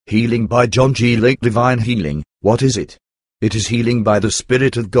Healing by John G. Lake. Divine healing, what is it? It is healing by the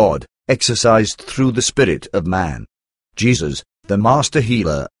Spirit of God, exercised through the spirit of man. Jesus, the master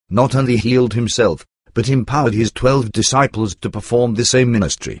healer, not only healed himself, but empowered his 12 disciples to perform the same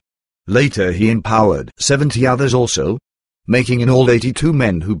ministry. Later he empowered 70 others also, making in all 82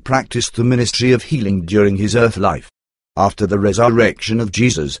 men who practiced the ministry of healing during his earth life. After the resurrection of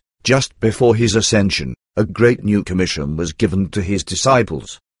Jesus, just before his ascension, a great new commission was given to his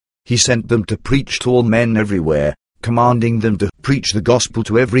disciples. He sent them to preach to all men everywhere, commanding them to preach the gospel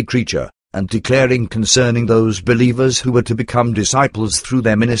to every creature, and declaring concerning those believers who were to become disciples through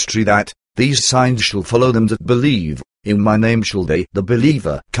their ministry that, these signs shall follow them that believe, in my name shall they, the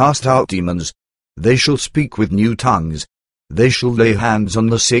believer, cast out demons, they shall speak with new tongues, they shall lay hands on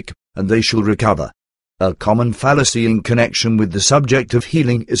the sick, and they shall recover. A common fallacy in connection with the subject of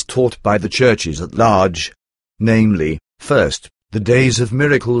healing is taught by the churches at large. Namely, first, the days of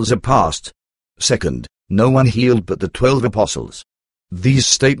miracles are past. Second, no one healed but the 12 apostles. These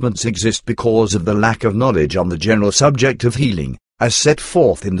statements exist because of the lack of knowledge on the general subject of healing, as set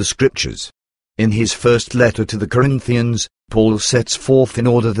forth in the Scriptures. In his first letter to the Corinthians, Paul sets forth in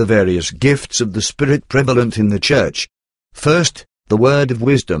order the various gifts of the Spirit prevalent in the church. First, the word of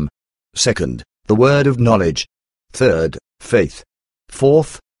wisdom. Second, the word of knowledge. Third, faith.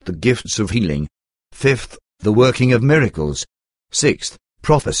 Fourth, the gifts of healing. Fifth, the working of miracles. Sixth,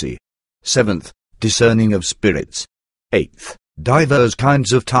 prophecy. Seventh, discerning of spirits. Eighth, divers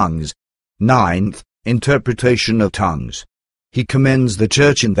kinds of tongues. Ninth, interpretation of tongues. He commends the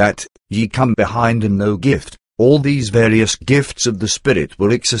church in that, ye come behind in no gift, all these various gifts of the Spirit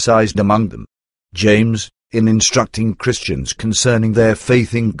were exercised among them. James, in instructing Christians concerning their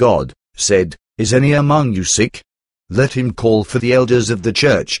faith in God, said, Is any among you sick? Let him call for the elders of the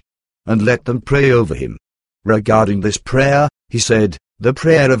church, and let them pray over him. Regarding this prayer, he said, The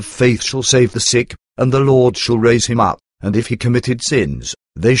prayer of faith shall save the sick, and the Lord shall raise him up, and if he committed sins,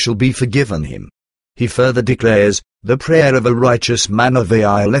 they shall be forgiven him. He further declares, The prayer of a righteous man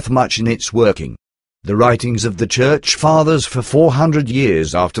availeth much in its working. The writings of the Church Fathers for 400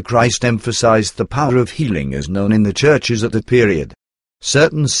 years after Christ emphasized the power of healing as known in the churches at that period.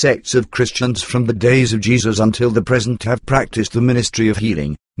 Certain sects of Christians from the days of Jesus until the present have practiced the ministry of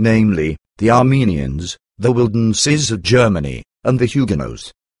healing, namely, the Armenians, the Waldenses of Germany, and the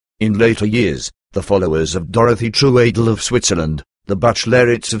Huguenots. In later years, the followers of Dorothy Truedel of Switzerland, the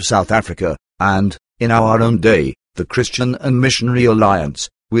Bachelorites of South Africa, and, in our own day, the Christian and Missionary Alliance,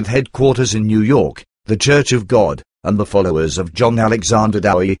 with headquarters in New York, the Church of God, and the followers of John Alexander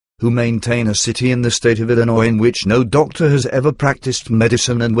Dowie, who maintain a city in the state of Illinois in which no doctor has ever practiced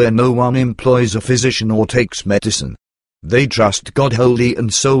medicine and where no one employs a physician or takes medicine. They trust God wholly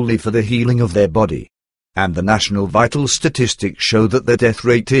and solely for the healing of their body. And the national vital statistics show that the death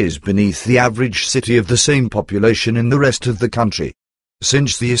rate is beneath the average city of the same population in the rest of the country.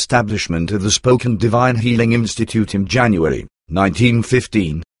 Since the establishment of the Spokane Divine Healing Institute in January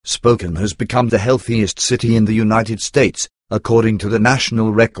 1915, Spokane has become the healthiest city in the United States, according to the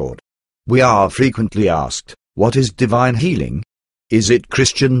national record. We are frequently asked, what is divine healing? Is it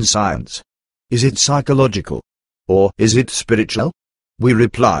Christian Science? Is it psychological? Or is it spiritual? We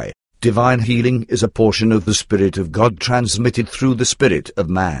reply, divine healing is a portion of the Spirit of God transmitted through the spirit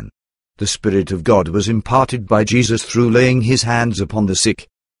of man. The Spirit of God was imparted by Jesus through laying his hands upon the sick.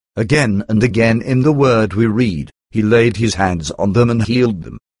 Again and again in the Word we read, he laid his hands on them and healed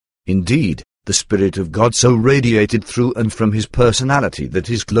them. Indeed, the Spirit of God so radiated through and from his personality that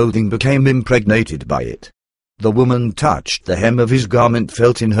his clothing became impregnated by it. The woman touched the hem of his garment,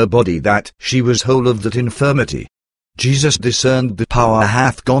 felt in her body that she was whole of that infirmity. Jesus discerned the power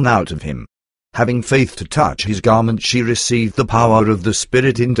hath gone out of him. Having faith to touch his garment, she received the power of the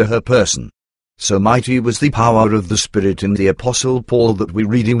Spirit into her person. So mighty was the power of the Spirit in the Apostle Paul that we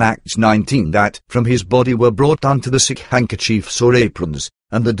read in Acts 19 that from his body were brought unto the sick handkerchiefs or aprons,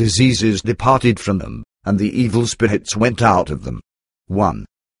 and the diseases departed from them, and the evil spirits went out of them. 1.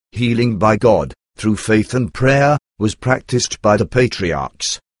 Healing by God, through faith and prayer, was practiced by the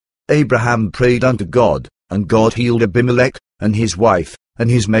patriarchs. Abraham prayed unto God, and God healed Abimelech, and his wife, and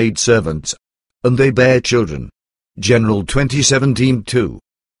his maidservants, and they bare children. General 20:17-2.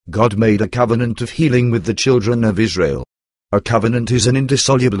 God made a covenant of healing with the children of Israel. A covenant is an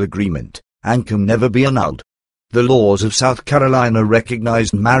indissoluble agreement, and can never be annulled. The laws of South Carolina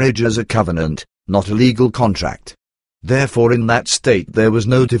recognized marriage as a covenant, not a legal contract. Therefore in that state there was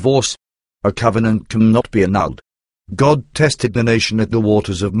no divorce. A covenant cannot be annulled. God tested the nation at the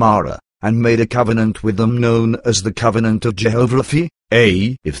waters of Marah, and made a covenant with them known as the covenant of Jehovah Rapha,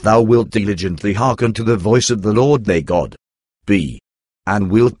 A. If thou wilt diligently hearken to the voice of the Lord thy God. B.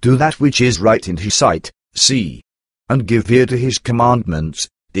 and wilt do that which is right in his sight, c. and give ear to his commandments,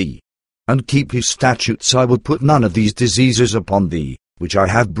 d. and keep his statutes, I will put none of these diseases upon thee, which I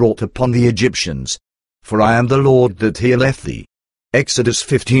have brought upon the Egyptians. For I am the Lord that healeth thee. Exodus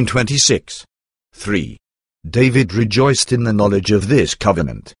 15:26. 3. David rejoiced in the knowledge of this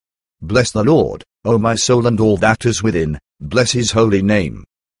covenant. Bless the Lord, O my soul, and all that is within, bless his holy name.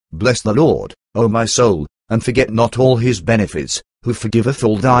 Bless the Lord, O my soul, and forget not all his benefits, who forgiveth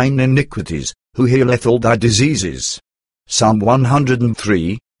all thine iniquities, who healeth all thy diseases. Psalm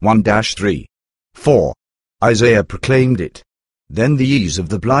 103, 1-3. 4. Isaiah proclaimed it. Then the eyes of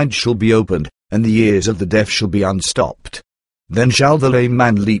the blind shall be opened, and the ears of the deaf shall be unstopped. Then shall the lame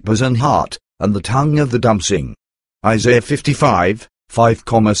man leap as an hart, and the tongue of the dumb sing. Isaiah 55,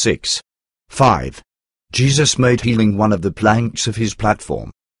 5-6. 5. Jesus made healing one of the planks of his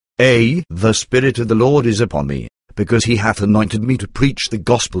platform. A. The Spirit of the Lord is upon me, because he hath anointed me to preach the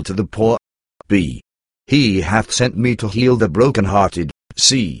gospel to the poor. B. He hath sent me to heal the brokenhearted.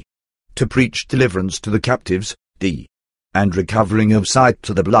 C. To preach deliverance to the captives. D. And recovering of sight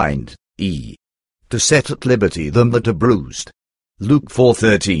to the blind. E. To set at liberty them that are bruised. Luke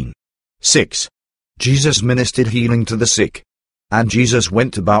 4:13. 6. Jesus ministered healing to the sick. And Jesus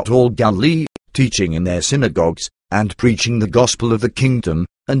went about all Galilee, teaching in their synagogues, and preaching the gospel of the kingdom,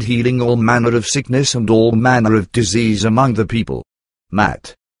 and healing all manner of sickness and all manner of disease among the people.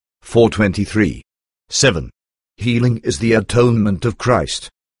 Matt 4:23. 7. Healing is the atonement of Christ.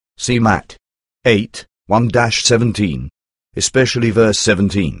 See Matt 8, 1-17, especially verse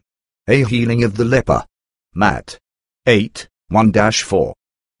 17. A. Healing of the leper. Matt 8, 1-4.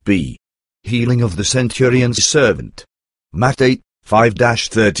 B. Healing of the centurion's servant. Matt 8,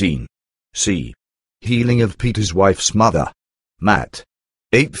 5-13. C. Healing of Peter's wife's mother. Matt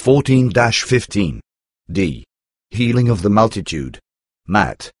 8:14-15. D. Healing of the multitude.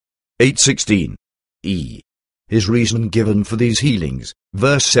 Matt 8:16. E. His reason given for these healings,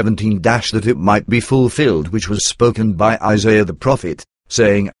 verse 17- that it might be fulfilled which was spoken by Isaiah the prophet,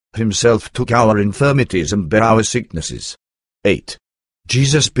 saying, Himself took our infirmities and bare our sicknesses. 8.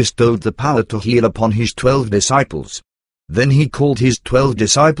 Jesus bestowed the power to heal upon his 12 disciples. Then he called his 12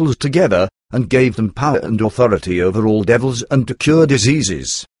 disciples together, and gave them power and authority over all devils and to cure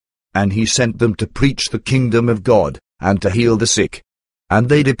diseases. And he sent them to preach the kingdom of God, and to heal the sick. And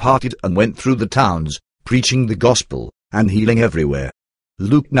they departed and went through the towns, preaching the gospel, and healing everywhere.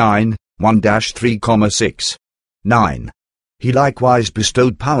 Luke 9, 1-3,6. 9. He likewise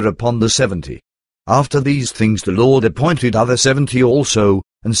bestowed power upon the 70. After these things the Lord appointed other 70 also,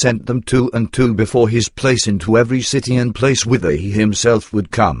 and sent them 2 and 2 before his place into every city and place whither he himself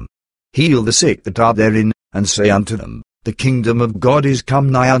would come. Heal the sick that are therein, and say unto them, The kingdom of God is come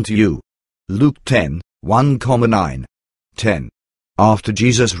nigh unto you. Luke 10, 1-9. 10. After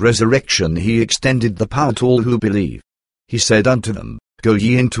Jesus' resurrection he extended the power to all who believe. He said unto them, Go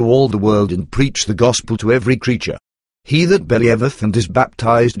ye into all the world and preach the gospel to every creature. He that believeth and is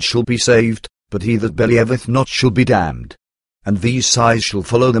baptized shall be saved, but he that believeth not shall be damned. And these signs shall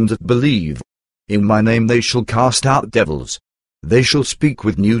follow them that believe. In my name they shall cast out devils. They shall speak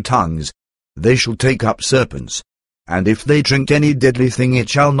with new tongues. They shall take up serpents. And if they drink any deadly thing it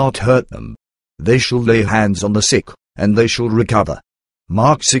shall not hurt them. They shall lay hands on the sick, and they shall recover.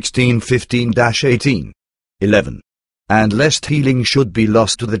 Mark 16:15-18. 11. And lest healing should be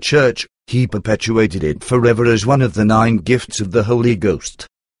lost to the church, he perpetuated it forever as one of the 9 gifts of the Holy Ghost.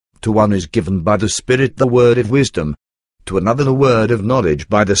 To one is given by the Spirit the word of wisdom, to another the word of knowledge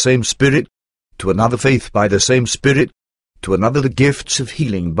by the same Spirit, to another faith by the same Spirit, to another the gifts of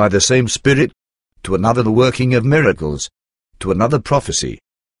healing by the same Spirit, to another the working of miracles, to another prophecy,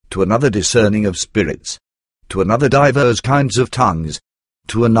 to another discerning of spirits, to another divers kinds of tongues,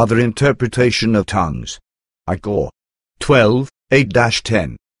 to another interpretation of tongues. Icor 12,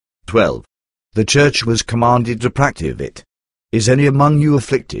 8-10. 12. The church was commanded to practice it. Is any among you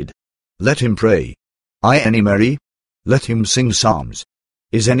afflicted? Let him pray. Any merry? Let him sing psalms.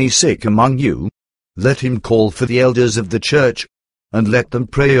 Is any sick among you? Let him call for the elders of the church, and let them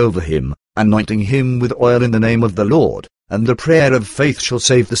pray over him, anointing him with oil in the name of the Lord. And the prayer of faith shall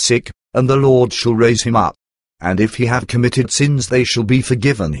save the sick, and the Lord shall raise him up. And if he have committed sins they shall be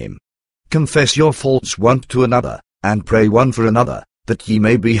forgiven him. Confess your faults one to another, and pray one for another, that ye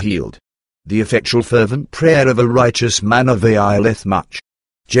may be healed. The effectual fervent prayer of a righteous man availeth much.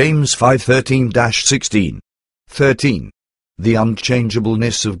 James 5:13-16. 13. The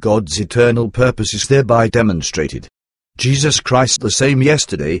unchangeableness of God's eternal purpose is thereby demonstrated. Jesus Christ the same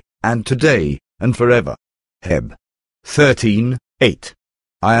yesterday, and today, and forever. Heb 13:8.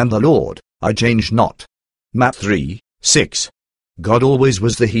 I am the Lord, I change not. Matt 3:6. God always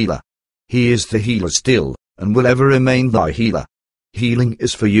was the healer. He is the healer still, and will ever remain thy healer. Healing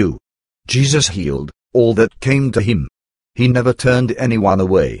is for you. Jesus healed all that came to him. He never turned anyone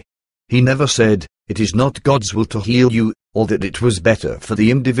away. He never said, "It is not God's will to heal you," or that it was better for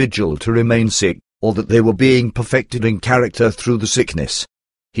the individual to remain sick, or that they were being perfected in character through the sickness.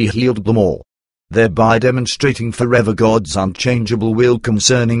 He healed them all, thereby demonstrating forever God's unchangeable will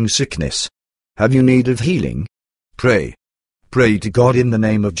concerning sickness. Have you need of healing? Pray. Pray to God in the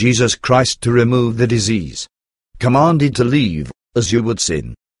name of Jesus Christ to remove the disease. Command it to leave, as you would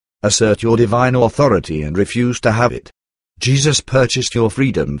sin. Assert your divine authority and refuse to have it. Jesus purchased your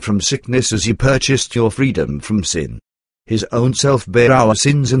freedom from sickness as he purchased your freedom from sin. His own self bare our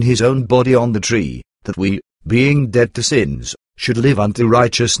sins in his own body on the tree, that we, being dead to sins, should live unto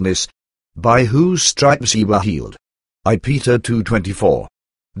righteousness, by whose stripes ye were healed. I Peter 2:24.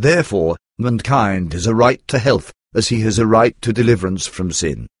 Therefore, mankind has a right to health, as he has a right to deliverance from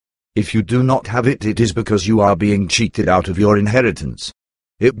sin. If you do not have it, it is because you are being cheated out of your inheritance.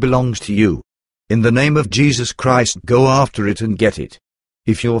 It belongs to you. In the name of Jesus Christ, go after it and get it.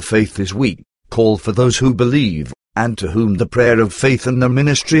 If your faith is weak, call for those who believe, and to whom the prayer of faith and the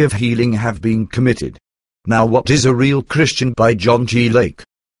ministry of healing have been committed. Now, what is a real Christian? By John G. Lake.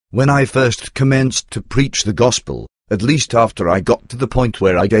 When I first commenced to preach the gospel, at least after I got to the point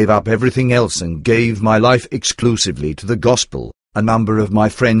where I gave up everything else and gave my life exclusively to the gospel, a number of my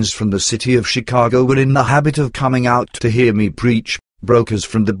friends from the city of Chicago were in the habit of coming out to hear me preach, brokers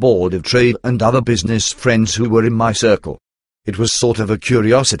from the Board of Trade and other business friends who were in my circle. It was sort of a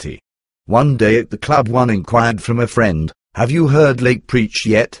curiosity. One day at the club, one inquired from a friend, "Have you heard Lake preach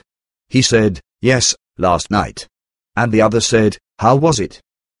yet?" He said, "Yes, last night." And the other said, "How was it?"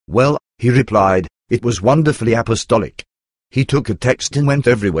 "Well," he replied, "it was wonderfully apostolic." He took a text and went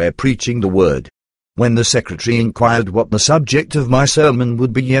everywhere preaching the word. When the secretary inquired what the subject of my sermon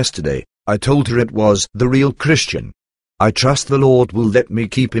would be yesterday, I told her it was the real Christian. I trust the Lord will let me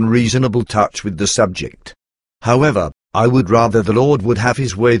keep in reasonable touch with the subject. However, I would rather the Lord would have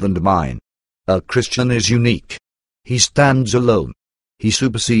his way than mine. A Christian is unique. He stands alone. He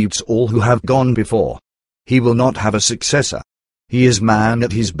supersedes all who have gone before. He will not have a successor. He is man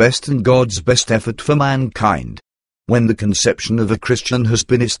at his best and God's best effort for mankind. When the conception of a Christian has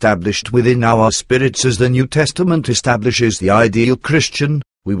been established within our spirits as the New Testament establishes the ideal Christian,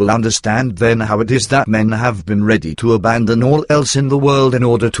 we will understand then how it is that men have been ready to abandon all else in the world in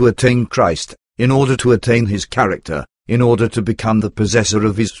order to attain Christ, in order to attain his character, in order to become the possessor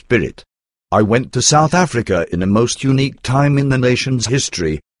of his spirit. I went to South Africa in a most unique time in the nation's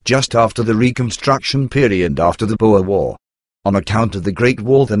history, just after the Reconstruction period after the Boer War. On account of the Great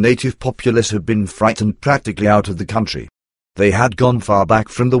War, the native populace had been frightened practically out of the country. They had gone far back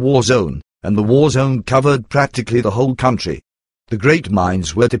from the war zone, and the war zone covered practically the whole country. The great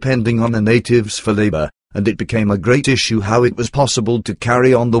mines were depending on the natives for labor, and it became a great issue how it was possible to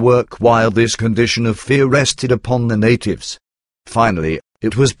carry on the work while this condition of fear rested upon the natives. Finally,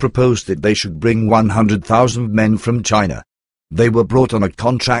 it was proposed that they should bring 100,000 men from China. They were brought on a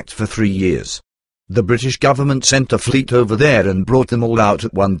contract for 3 years. The British government sent a fleet over there and brought them all out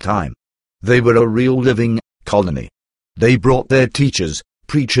at one time. They were a real living colony. They brought their teachers,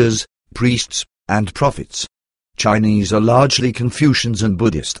 preachers, priests, and prophets. Chinese are largely Confucians and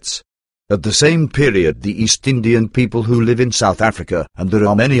Buddhists. At the same period, the East Indian people who live in South Africa, and there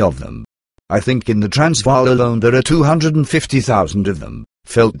are many of them, I think in the Transvaal alone there are 250,000 of them,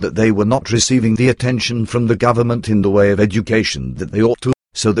 felt that they were not receiving the attention from the government in the way of education that they ought to,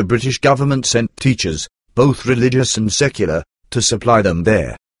 so the British government sent teachers, both religious and secular, to supply them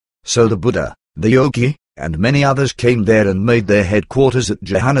there. So the Buddha, the Yogi, and many others came there and made their headquarters at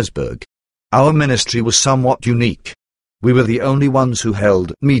Johannesburg. Our ministry was somewhat unique. We were the only ones who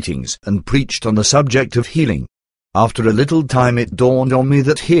held meetings and preached on the subject of healing. After a little time it dawned on me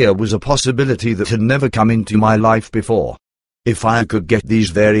that here was a possibility that had never come into my life before. If I could get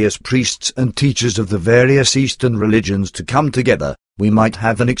these various priests and teachers of the various Eastern religions to come together, we might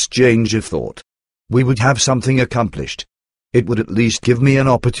have an exchange of thought. We would have something accomplished. It would at least give me an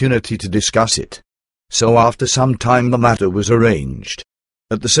opportunity to discuss it. So after some time the matter was arranged.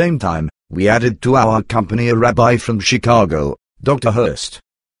 At the same time, we added to our company a rabbi from Chicago, Dr. Hurst.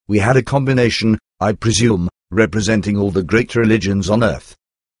 We had a combination, I presume, representing all the great religions on earth.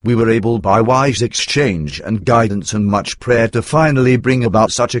 We were able by wise exchange and guidance and much prayer to finally bring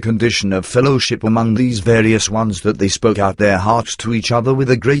about such a condition of fellowship among these various ones that they spoke out their hearts to each other with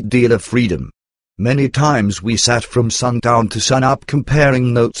a great deal of freedom. Many times we sat from sundown to sunup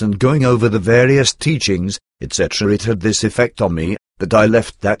comparing notes and going over the various teachings, etc. It had this effect on me, that I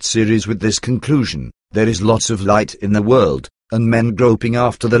left that series with this conclusion: there is lots of light in the world, and men groping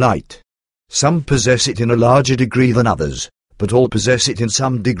after the light. Some possess it in a larger degree than others, but all possess it in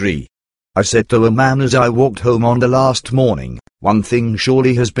some degree. I said to a man as I walked home on the last morning, one thing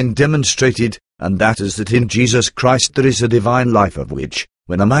surely has been demonstrated, and that is that in Jesus Christ there is a divine life of which,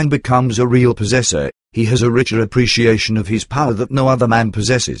 when a man becomes a real possessor, he has a richer appreciation of his power that no other man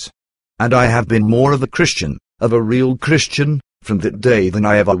possesses. And I have been more of a Christian, of a real Christian, from that day than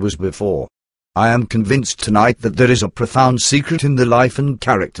I ever was before. I am convinced tonight that there is a profound secret in the life and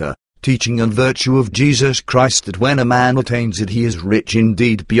character, teaching and virtue of Jesus Christ, that when a man attains it he is rich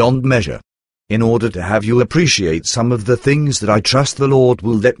indeed beyond measure. In order to have you appreciate some of the things that I trust the Lord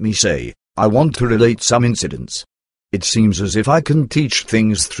will let me say, I want to relate some incidents. It seems as if I can teach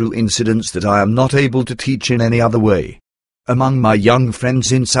things through incidents that I am not able to teach in any other way. Among my young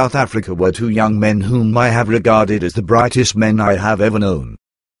friends in South Africa were two young men whom I have regarded as the brightest men I have ever known.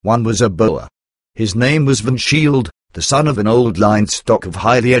 One was a Boer. His name was Van Shield, the son of an old line stock of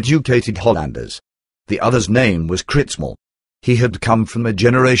highly educated Hollanders. The other's name was Kritsmal. He had come from a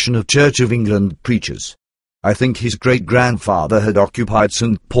generation of Church of England preachers. I think his great-grandfather had occupied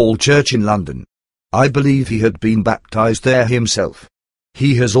St. Paul Church in London. I believe he had been baptized there himself.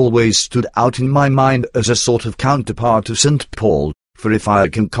 He has always stood out in my mind as a sort of counterpart of St. Paul, for if I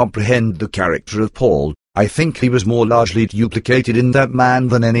can comprehend the character of Paul, I think he was more largely duplicated in that man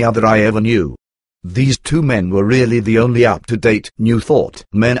than any other I ever knew. These two men were really the only up-to-date, New Thought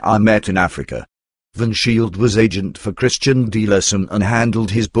men I met in Africa. Van Shield was agent for Christian D. Lesson and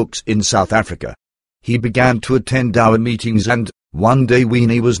handled his books in South Africa. He began to attend our meetings and, one day when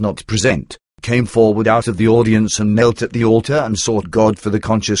he was not present, came forward out of the audience and knelt at the altar and sought God for the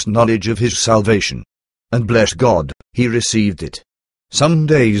conscious knowledge of his salvation. And bless God, he received it. Some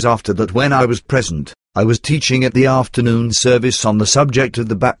days after that, when I was present, I was teaching at the afternoon service on the subject of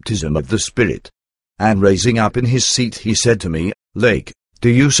the baptism of the Spirit. And raising up in his seat he said to me, Lake, do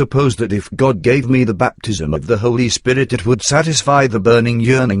you suppose that if God gave me the baptism of the Holy Spirit it would satisfy the burning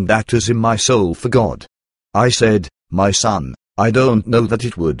yearning that is in my soul for God? I said, my son, I don't know that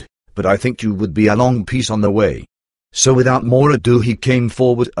it would, but I think you would be a long piece on the way. So without more ado he came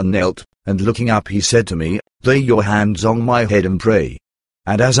forward and knelt, and looking up he said to me, lay your hands on my head and pray.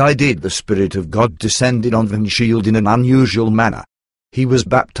 And as I did, the Spirit of God descended on Van Shield in an unusual manner. He was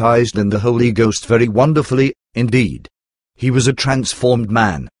baptized in the Holy Ghost very wonderfully, indeed. He was a transformed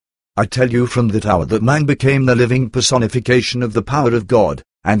man. I tell you, from that hour that man became the living personification of the power of God,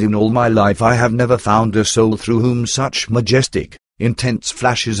 and in all my life I have never found a soul through whom such majestic, intense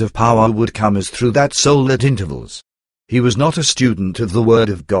flashes of power would come as through that soul at intervals. He was not a student of the Word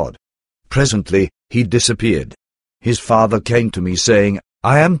of God. Presently, he disappeared. His father came to me saying,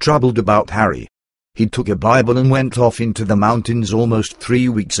 I am troubled about Harry. He took a Bible and went off into the mountains almost 3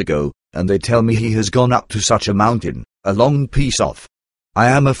 weeks ago, and they tell me he has gone up to such a mountain, a long piece off. I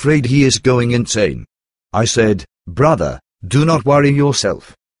am afraid he is going insane. I said, brother, do not worry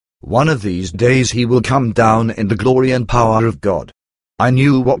yourself. One of these days he will come down in the glory and power of God. I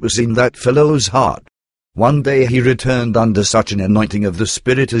knew what was in that fellow's heart. One day he returned under such an anointing of the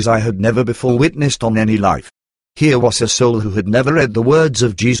Spirit as I had never before witnessed on any life. Here was a soul who had never read the words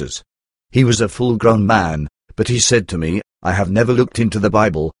of Jesus. He was a full-grown man, but he said to me, I have never looked into the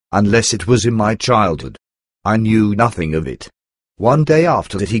Bible, unless it was in my childhood. I knew nothing of it. One day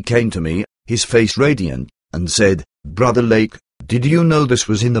after that he came to me, his face radiant, and said, Brother Lake, did you know this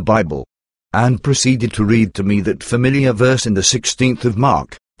was in the Bible? And proceeded to read to me that familiar verse in the 16th of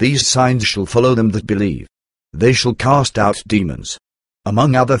Mark, these signs shall follow them that believe. They shall cast out demons.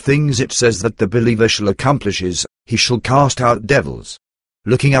 Among other things it says that the believer shall accomplish is, he shall cast out devils.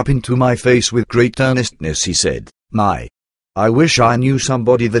 Looking up into my face with great earnestness he said, I wish I knew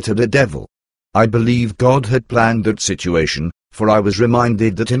somebody that had a devil. I believe God had planned that situation, for I was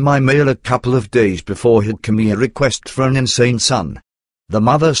reminded that in my mail a couple of days before had come a request for an insane son. The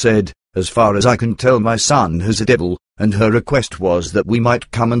mother said, as far as I can tell my son has a devil, and her request was that we might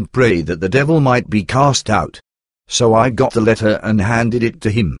come and pray that the devil might be cast out. So I got the letter and handed it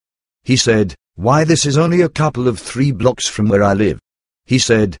to him. He said, why, this is only a couple of 3 blocks from where I live. He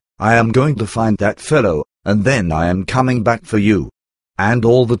said, I am going to find that fellow, and then I am coming back for you. And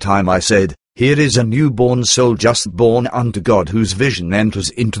all the time I said, here is a newborn soul just born unto God whose vision enters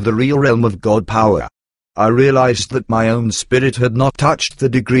into the real realm of God power. I realized that my own spirit had not touched the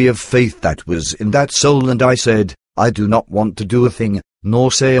degree of faith that was in that soul, and I said, I do not want to do a thing,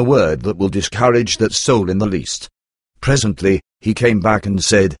 nor say a word that will discourage that soul in the least. Presently, he came back and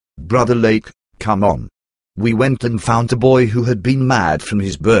said, Brother Lake, come on. We went and found a boy who had been mad from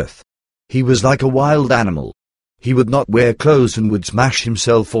his birth. He was like a wild animal. He would not wear clothes and would smash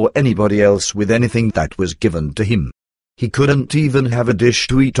himself or anybody else with anything that was given to him. He couldn't even have a dish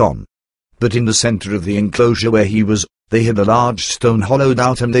to eat on. But in the center of the enclosure where he was, they had a large stone hollowed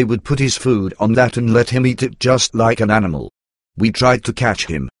out, and they would put his food on that and let him eat it just like an animal. We tried to catch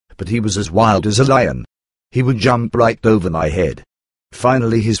him, but he was as wild as a lion. He would jump right over my head.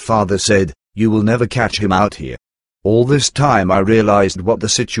 Finally his father said, "You will never catch him out here." All this time I realized what the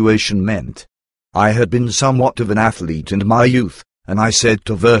situation meant. I had been somewhat of an athlete in my youth, and I said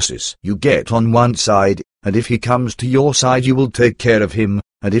to Versus, "You get on one side, and if he comes to your side you will take care of him,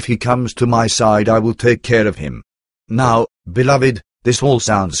 and if he comes to my side I will take care of him." Now, beloved, this all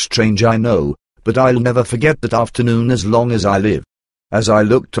sounds strange, I know, but I'll never forget that afternoon as long as I live. As I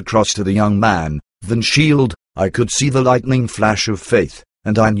looked across to the young man, Van Shield, I could see the lightning flash of faith,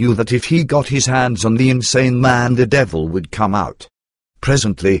 and I knew that if he got his hands on the insane man the devil would come out.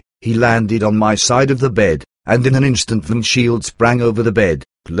 Presently, he landed on my side of the bed, and in an instant Van Shield sprang over the bed,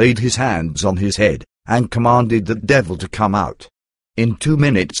 laid his hands on his head, and commanded the devil to come out. In 2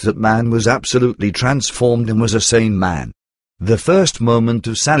 minutes that man was absolutely transformed and was a sane man. The first moment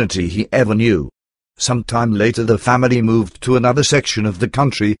of sanity he ever knew. Some time later the family moved to another section of the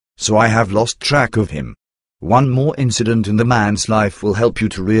country, so I have lost track of him. One more incident in the man's life will help you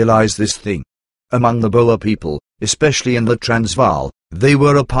to realize this thing. Among the Boer people, especially in the Transvaal, they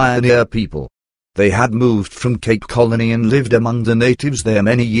were a pioneer people. They had moved from Cape Colony and lived among the natives there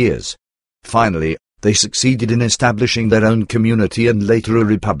many years. Finally, they succeeded in establishing their own community and later a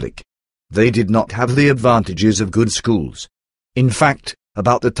republic. They did not have the advantages of good schools. In fact,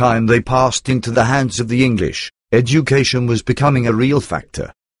 about the time they passed into the hands of the English, education was becoming a real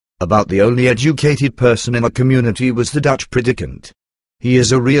factor. About the only educated person in a community was the Dutch predicant. He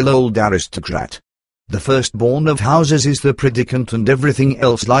is a real old aristocrat. The firstborn of houses is the predicant, and everything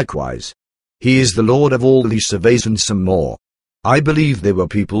else likewise. He is the lord of all, he surveys and some more. I believe they were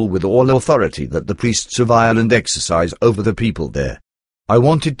people with all authority that the priests of Ireland exercise over the people there. I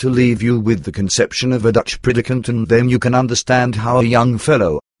wanted to leave you with the conception of a Dutch predicant, and then you can understand how a young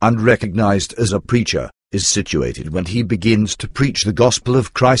fellow, unrecognized as a preacher, is situated when he begins to preach the gospel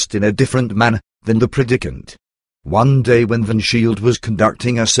of Christ in a different manner than the predicant. One day when Van Shield was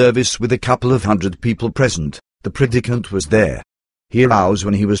conducting a service with a couple of 100 people present, the predicant was there. He arose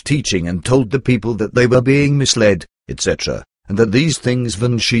when he was teaching and told the people that they were being misled, etc., and that these things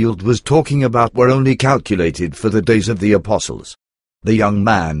Van Shield was talking about were only calculated for the days of the apostles. The young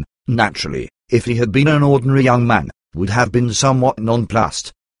man, naturally, if he had been an ordinary young man, would have been somewhat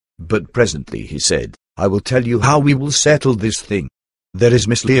nonplussed. But presently he said, "I will tell you how we will settle this thing. There is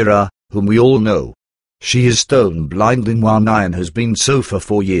Miss Lyra, whom we all know. She is stone blind in one eye and has been so for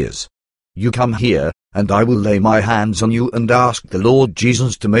 4 years. You come here, and I will lay my hands on you and ask the Lord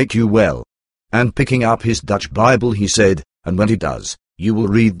Jesus to make you well." And picking up his Dutch Bible he said, "And when he does, you will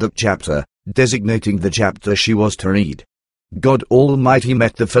read the chapter," designating the chapter she was to read. God Almighty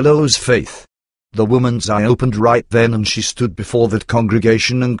met the fellow's faith. The woman's eye opened right then, and she stood before that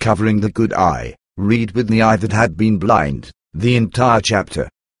congregation and, covering the good eye, read with the eye that had been blind, the entire chapter.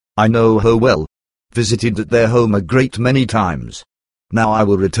 I know her well. Visited at their home a great many times. Now I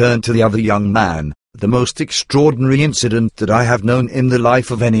will return to the other young man, the most extraordinary incident that I have known in the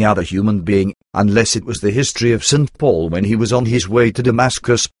life of any other human being, unless it was the history of St. Paul when he was on his way to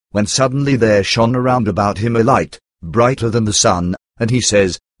Damascus, when suddenly there shone around about him a light, brighter than the sun, and he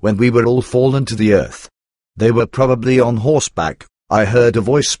says, "When we were all fallen to the earth." They were probably on horseback. I heard a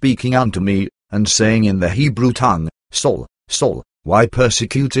voice speaking unto me, and saying in the Hebrew tongue, "Saul, Saul, why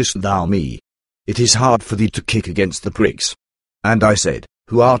persecutest thou me? It is hard for thee to kick against the pricks." And I said,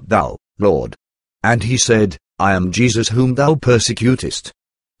 "Who art thou, Lord?" And he said, "I am Jesus whom thou persecutest."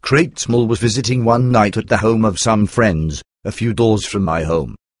 Cratesmore was visiting one night at the home of some friends, a few doors from my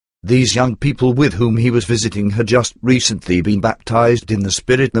home. These young people with whom he was visiting had just recently been baptized in the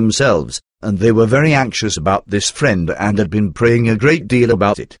Spirit themselves, and they were very anxious about this friend and had been praying a great deal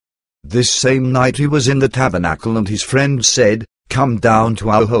about it. This same night he was in the tabernacle, and his friend said, "Come down to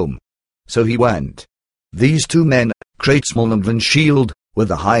our home." So he went. These two men, Cratesmore and Van Shield, were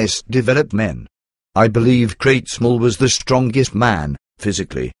the highest developed men. I believe Cratesmore was the strongest man,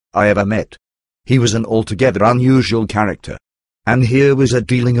 physically, I ever met. He was an altogether unusual character. And here was a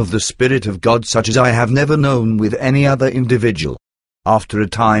dealing of the Spirit of God such as I have never known with any other individual. After a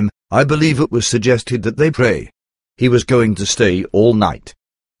time, I believe it was suggested that they pray. He was going to stay all night.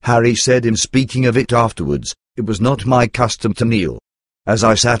 Harry said in speaking of it afterwards, "It was not my custom to kneel." As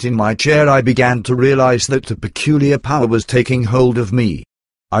I sat in my chair I began to realize that a peculiar power was taking hold of me.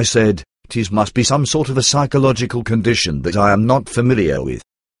 I said, "It must be some sort of a psychological condition that I am not familiar with.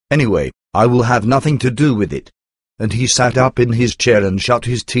 Anyway, I will have nothing to do with it." And he sat up in his chair and shut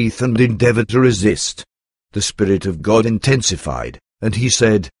his teeth and endeavored to resist. the Spirit of God intensified, and he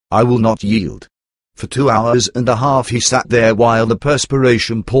said, I will not yield. For 2.5 hours he sat there while the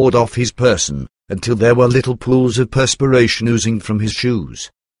perspiration poured off his person, until there were little pools of perspiration oozing from his shoes.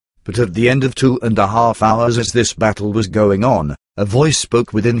 But at the end of 2.5 hours, as this battle was going on, a voice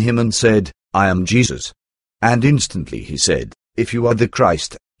spoke within him and said, I am Jesus. And instantly he said, if you are the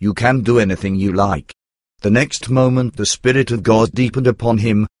Christ, you can do anything you like. The next moment the Spirit of God deepened upon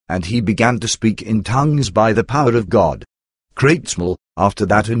him, and he began to speak in tongues by the power of God. Craitsmell, after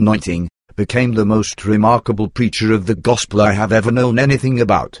that anointing, became the most remarkable preacher of the gospel I have ever known anything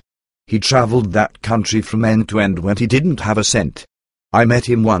about. He travelled that country from end to end when he didn't have a cent. I met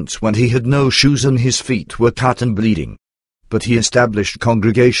him once when he had no shoes and his feet were cut and bleeding. But he established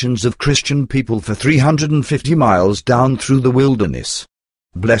congregations of Christian people for 350 miles down through the wilderness.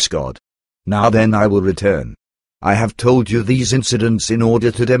 Bless God. Now then I will return. I have told you these incidents in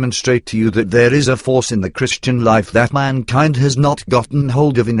order to demonstrate to you that there is a force in the Christian life that mankind has not gotten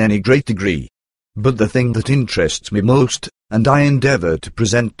hold of in any great degree. But the thing that interests me most, and I endeavor to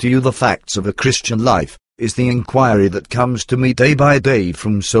present to you the facts of a Christian life, is the inquiry that comes to me day by day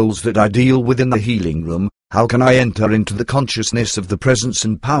from souls that I deal with in the healing room. How can I enter into the consciousness of the presence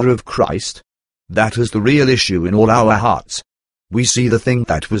and power of Christ? That is the real issue in all our hearts. We see the thing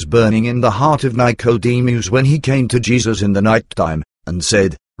that was burning in the heart of Nicodemus when he came to Jesus in the night time, and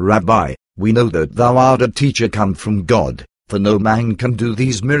said, Rabbi, we know that thou art a teacher come from God, for no man can do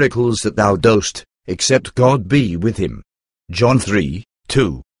these miracles that thou dost, except God be with him. John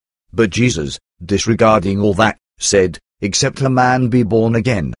 3:2. But Jesus, disregarding all that, said, except a man be born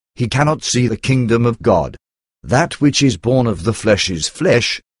again, he cannot see the kingdom of God. That which is born of the flesh is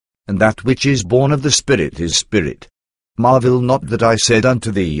flesh, and that which is born of the Spirit is spirit. Marvel not that I said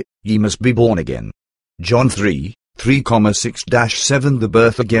unto thee, ye must be born again. John 3:6-7. The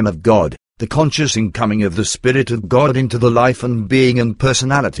birth again of God, the conscious incoming of the Spirit of God into the life and being and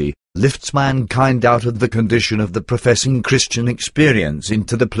personality, lifts mankind out of the condition of the professing Christian experience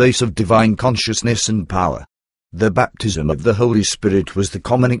into the place of divine consciousness and power. The baptism of the Holy Spirit was the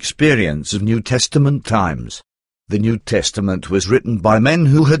common experience of New Testament times. The New Testament was written by men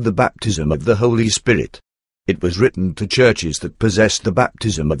who had the baptism of the Holy Spirit. It was written to churches that possessed the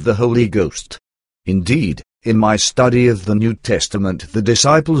baptism of the Holy Ghost. Indeed, in my study of the New Testament, the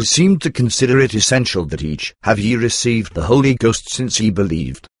disciples seemed to consider it essential that each have ye received the Holy Ghost since ye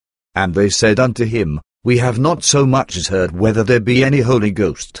believed. And they said unto him, We have not so much as heard whether there be any Holy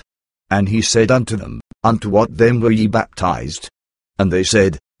Ghost. And he said unto them, Unto what then were ye baptized? And they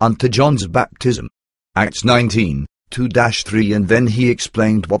said, Unto John's baptism. Acts 19:2-3. And then he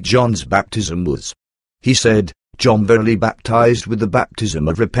explained what John's baptism was. He said, John verily baptized with the baptism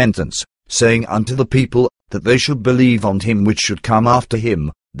of repentance, saying unto the people, that they should believe on him which should come after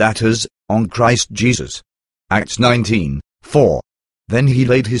him, that is, on Christ Jesus. Acts 19:4. Then he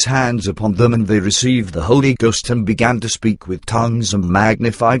laid his hands upon them, and they received the Holy Ghost, and began to speak with tongues, and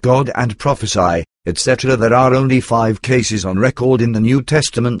magnify God, and prophesy, etc. There are only 5 cases on record in the New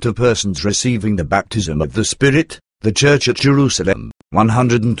Testament of persons receiving the baptism of the Spirit: the church at Jerusalem,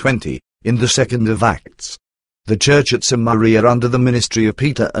 120, in the 2nd of Acts; the church at Samaria under the ministry of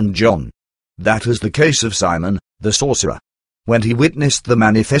Peter and John. That is the case of Simon, the sorcerer. When he witnessed the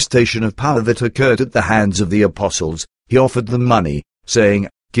manifestation of power that occurred at the hands of the apostles, he offered them money, saying,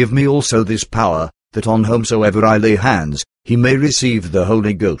 Give me also this power, that on whomsoever I lay hands, he may receive the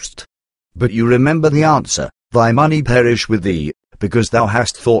Holy Ghost. But you remember the answer, Thy money perish with thee, because thou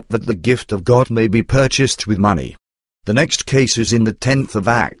hast thought that the gift of God may be purchased with money. The next case is in the 10th of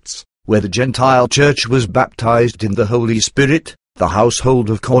Acts, where the Gentile church was baptized in the Holy Spirit, the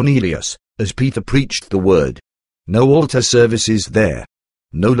household of Cornelius, as Peter preached the word. No altar services there.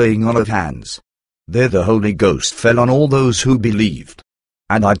 No laying on of hands. There the Holy Ghost fell on all those who believed.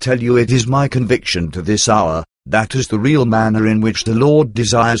 And I tell you, it is my conviction to this hour, that is the real manner in which the Lord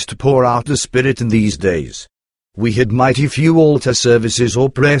desires to pour out the Spirit in these days. We had mighty few altar services or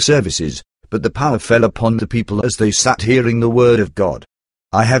prayer services, but the power fell upon the people as they sat hearing the word of God.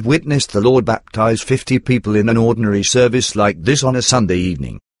 I have witnessed the Lord baptize 50 people in an ordinary service like this on a Sunday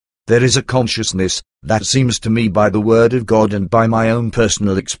evening. There is a consciousness, that seems to me by the word of God and by my own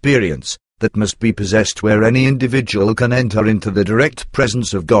personal experience, that must be possessed where any individual can enter into the direct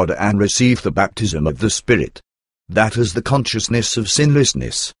presence of God and receive the baptism of the Spirit. That is the consciousness of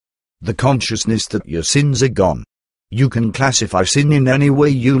sinlessness. The consciousness that your sins are gone. You can classify sin in any way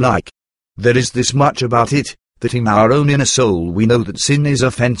you like. There is this much about it, that in our own inner soul we know that sin is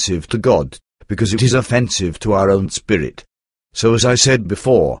offensive to God, because it is offensive to our own spirit. So as I said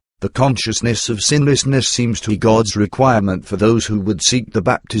before, the consciousness of sinlessness seems to be God's requirement for those who would seek the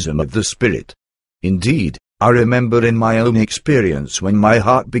baptism of the Spirit. Indeed, I remember in my own experience when my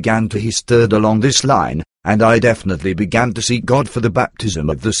heart began to be stirred along this line, and I definitely began to seek God for the baptism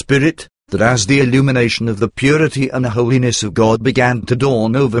of the Spirit, that as the illumination of the purity and holiness of God began to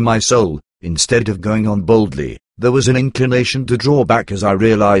dawn over my soul, instead of going on boldly, there was an inclination to draw back as I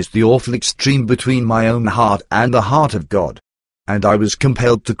realized the awful extreme between my own heart and the heart of God. And I was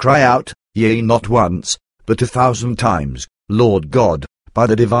compelled to cry out, yea, not once, but 1,000 times, Lord God, by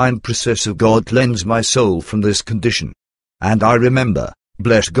the divine process of God, cleanse my soul from this condition. And I remember,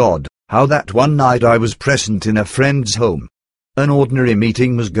 bless God, how that one night I was present in a friend's home. An ordinary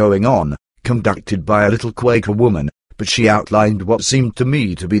meeting was going on, conducted by a little Quaker woman, but she outlined what seemed to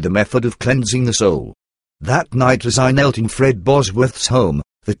me to be the method of cleansing the soul. That night as I knelt in Fred Bosworth's home,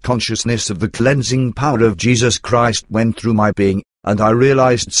 the consciousness of the cleansing power of Jesus Christ went through my being, and I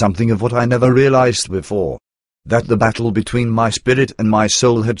realized something of what I never realized before. That the battle between my spirit and my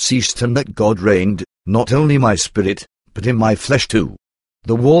soul had ceased, and that God reigned, not only my spirit, but in my flesh too.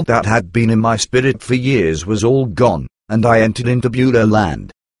 The war that had been in my spirit for years was all gone, and I entered into Beulah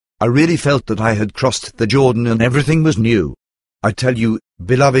land. I really felt that I had crossed the Jordan and everything was new. I tell you,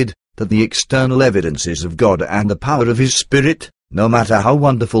 beloved, that the external evidences of God and the power of His Spirit, no matter how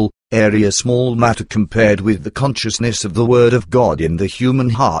wonderful, are a small matter compared with the consciousness of the Word of God in the human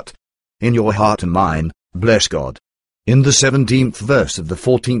heart. In your heart and mine, bless God. In the 17th verse of the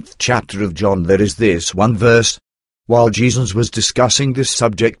 14th chapter of John there is this one verse. While Jesus was discussing this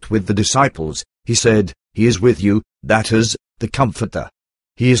subject with the disciples, He said, He is with you, that is, the Comforter.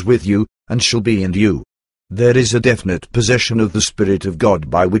 He is with you, and shall be in you. There is a definite possession of the Spirit of God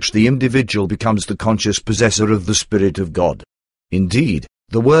by which the individual becomes the conscious possessor of the Spirit of God. Indeed,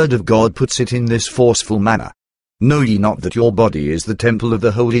 the Word of God puts it in this forceful manner. Know ye not that your body is the temple of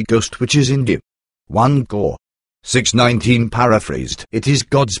the Holy Ghost which is in you? 1 Cor. 6:19 paraphrased. It is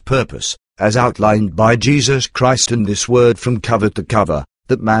God's purpose, as outlined by Jesus Christ in this word from cover to cover,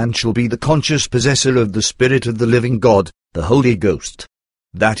 that man shall be the conscious possessor of the Spirit of the living God, the Holy Ghost.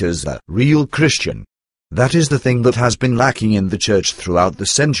 That is the real Christian. That is the thing that has been lacking in the church throughout the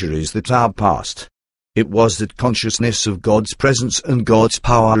centuries that are past. It was that consciousness of God's presence and God's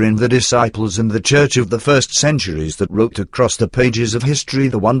power in the disciples and the church of the first centuries that wrote across the pages of history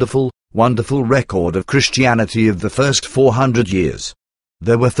the wonderful, wonderful record of Christianity of the first 400 years.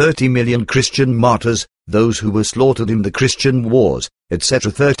 There were 30 million Christian martyrs, those who were slaughtered in the Christian wars,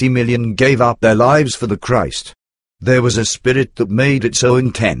 etc. 30 million gave up their lives for the Christ. There was a spirit that made it so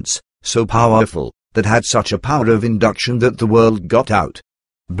intense, so powerful, that had such a power of induction that the world got out.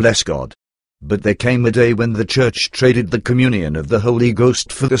 Bless God. But there came a day when the church traded the communion of the Holy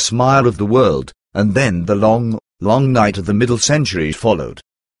Ghost for the smile of the world, and then the long, long night of the middle century followed.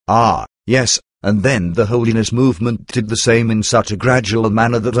 Ah, yes, and then the holiness movement did the same in such a gradual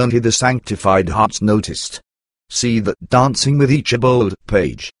manner that only the sanctified hearts noticed. See that Dancing with Each Bold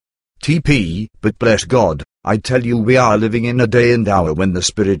page. TP, but bless God, I tell you we are living in a day and hour when the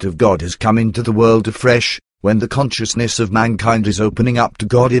Spirit of God has come into the world afresh, when the consciousness of mankind is opening up to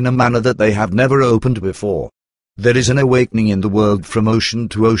God in a manner that they have never opened before. There is an awakening in the world from ocean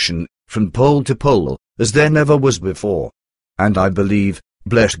to ocean, from pole to pole, as there never was before. And I believe,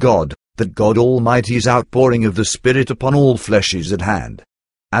 bless God, that God Almighty's outpouring of the Spirit upon all flesh is at hand.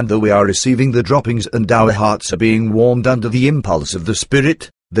 And though we are receiving the droppings and our hearts are being warmed under the impulse of the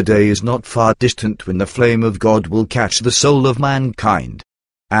Spirit, the day is not far distant when the flame of God will catch the soul of mankind.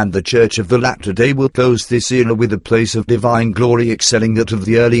 And the church of the latter day will close this era with a place of divine glory excelling that of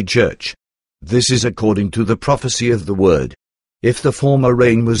the early church. This is according to the prophecy of the word. If the former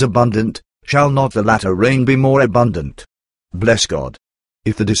rain was abundant, shall not the latter rain be more abundant? Bless God.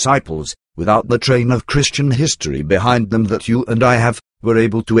 If the disciples, without the train of Christian history behind them that you and I have, were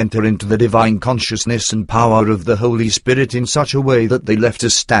able to enter into the divine consciousness and power of the Holy Spirit in such a way that they left a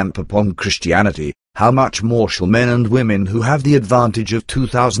stamp upon Christianity, how much more shall men and women who have the advantage of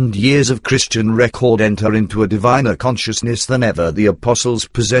 2,000 years of Christian record enter into a diviner consciousness than ever the apostles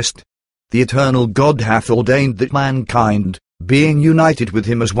possessed? The eternal God hath ordained that mankind, being united with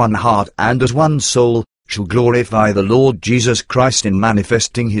him as one heart and as one soul, shall glorify the Lord Jesus Christ in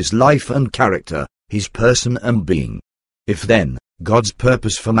manifesting his life and character, his person and being. If then, God's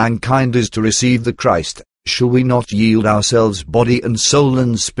purpose for mankind is to receive the Christ, shall we not yield ourselves body and soul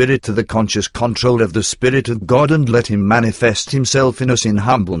and spirit to the conscious control of the Spirit of God and let him manifest himself in us in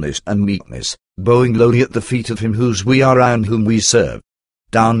humbleness and meekness, bowing lowly at the feet of him whose we are and whom we serve?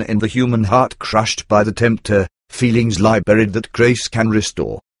 Down in the human heart crushed by the tempter, feelings lie buried that grace can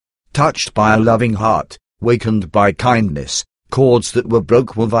restore. Touched by a loving heart, wakened by kindness, chords that were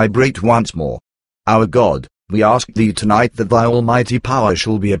broke will vibrate once more. Our God, we ask thee tonight that thy almighty power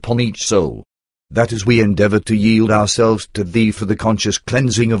shall be upon each soul. that as we endeavor to yield ourselves to Thee for the conscious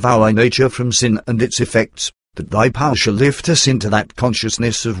cleansing of our nature from sin and its effects, that Thy power shall lift us into that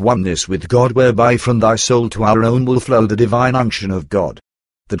consciousness of oneness with God, whereby from Thy soul to our own will flow the divine unction of God,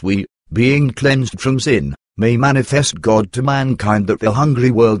 that we, being cleansed from sin, may manifest God to mankind, that the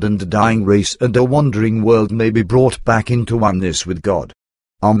hungry world and the dying race and the wandering world may be brought back into oneness with God.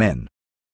 Amen.